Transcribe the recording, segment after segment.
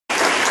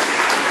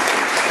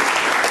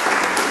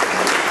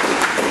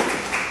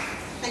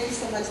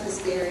much,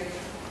 Ms. Gary.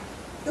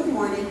 Good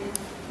morning.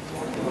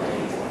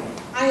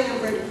 I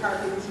am Brenda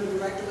Parker, Regional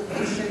Director with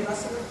H.J.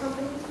 Russell &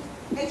 Company.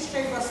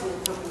 H.J. Russell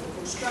 & Company,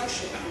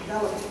 construction,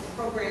 development,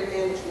 program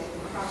management,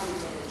 and property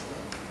management.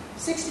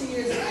 60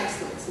 years of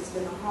excellence has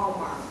been the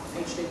hallmark of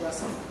H.J.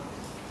 Russell & Company.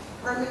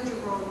 R&J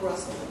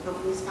Russell, the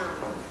company's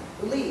founder,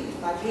 believed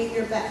by being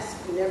your best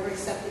and never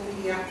accepting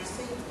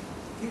mediocrity,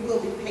 you will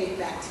be paid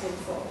back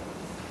tenfold.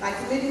 By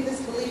committing this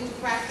belief to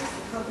practice,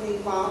 the company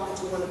evolved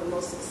into one of the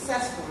most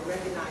successful and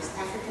recognized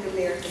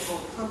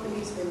African-American-owned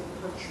companies in the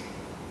country.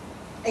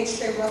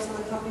 H.J. Russell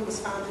 & Company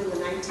was founded in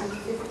the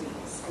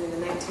 1950s, and in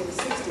the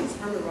 1960s,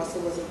 Herman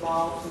Russell was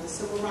involved in the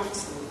Civil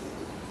Rights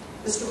Movement.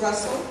 Mr.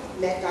 Russell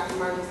met Dr.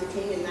 Martin Luther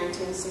King in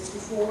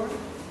 1964.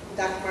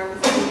 Dr. Martin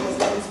Luther King was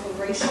an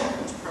inspiration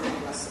to Herman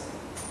Russell.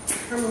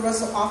 Herman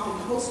Russell often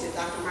hosted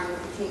Dr. Martin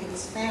Luther King and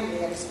his family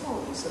at his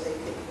home so they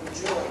could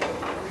enjoy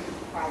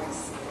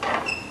privacy.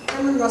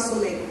 Herman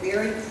Russell made a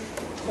very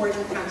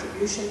important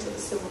contribution to the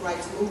Civil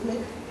Rights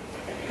Movement.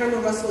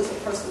 Herman Russell is a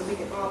person we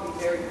can all be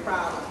very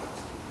proud of,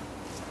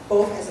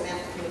 both as an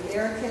African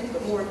American,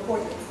 but more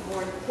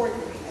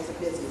importantly, as a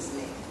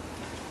businessman.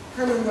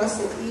 Herman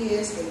Russell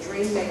is a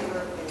dream maker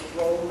and a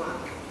role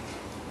model.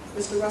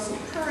 Mr. Russell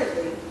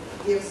currently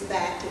gives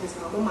back to his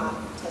alma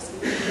mater,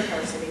 Tuskegee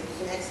University,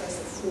 in excess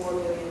of $4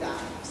 million.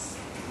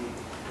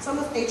 Some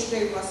of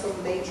H.J. Russell's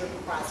major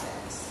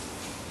projects: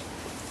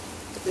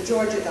 the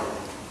Georgia Dome,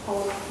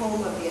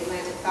 home of the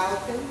Atlanta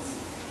Falcons;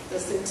 the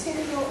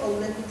Centennial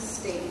Olympic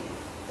Stadium,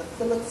 the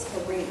Phillips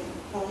Arena,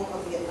 home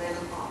of the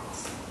Atlanta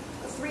Hawks;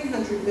 a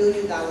 $300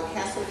 million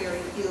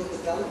Castleberry Hill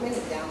development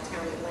in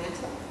downtown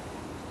Atlanta;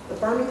 the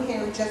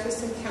Birmingham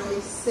Jefferson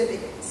County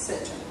Civic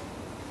Center,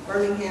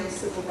 Birmingham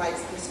Civil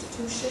Rights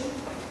Institution,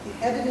 the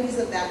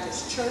Ebenezer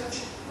Baptist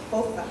Church,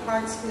 both the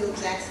Hartsfield,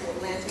 Jackson,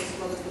 Atlanta, as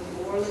well as the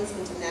New Orleans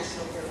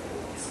International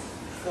Airports,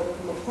 the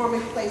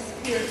McCormick Place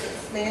Pier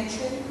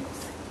expansion,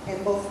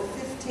 and both the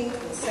 15th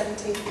and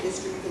 17th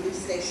District Police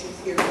Stations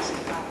here in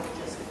Chicago,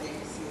 just to name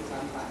a few of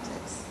our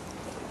projects.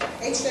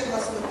 H.J.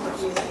 Russell &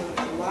 Company is one of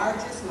the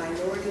largest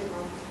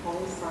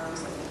minority-owned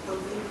firms in the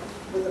country,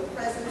 with a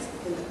presence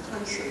in the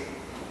country,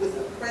 with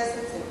a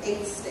presence in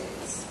 8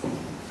 states.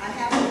 I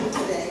have with me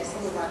today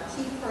some of our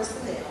key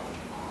personnel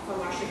from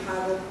our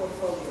Chicago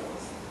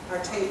portfolios. Our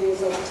table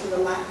is over to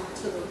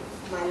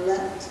my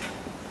left.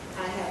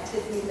 I have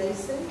Tiffany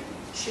Mason,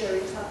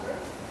 Sherry Tucker,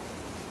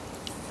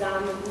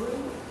 Don LeBrew,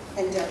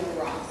 and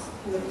Deborah Ross,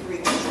 who have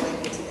agreed to join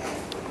me today.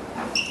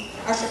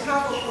 Our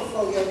Chicago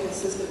portfolio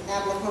consists of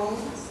Abla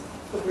Homes,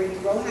 Cabrini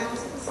Row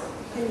Houses,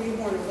 Henry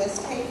Horner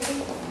West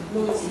Haven,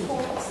 Lewis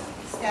Courts,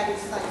 Scattered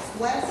Sites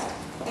West,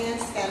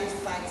 and Scattered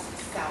Sites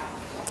Southwest.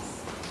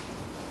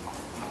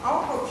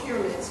 All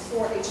procurements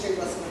for H.J.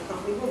 Russell &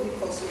 Company will be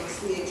posted on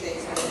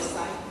CHA's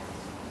website.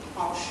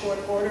 All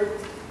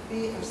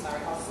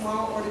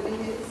small order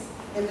bids,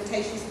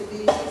 invitations to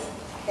bids,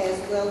 as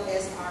well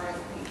as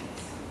RFPs.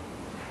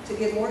 To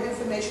get more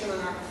information on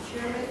our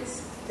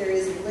procurements, there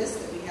is a list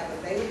that we have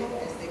available,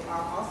 as they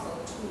are also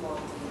too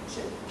long to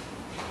mention,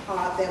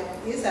 that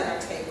is at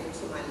our table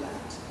to my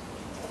left.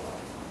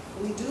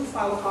 We do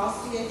follow all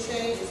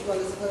CHA as well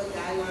as HUD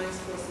guidelines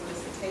for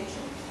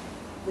solicitation.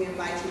 We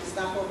invite you to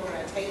stop over at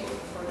our table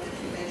for further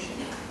information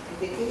and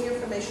get any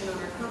information on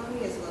our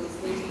company, as well as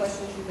any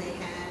questions you may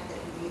have that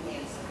we need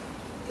answered.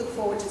 Look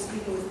forward to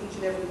speaking with each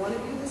and every one of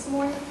you this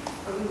morning,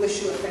 and we wish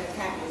you a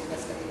fantabulous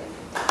rest of the day.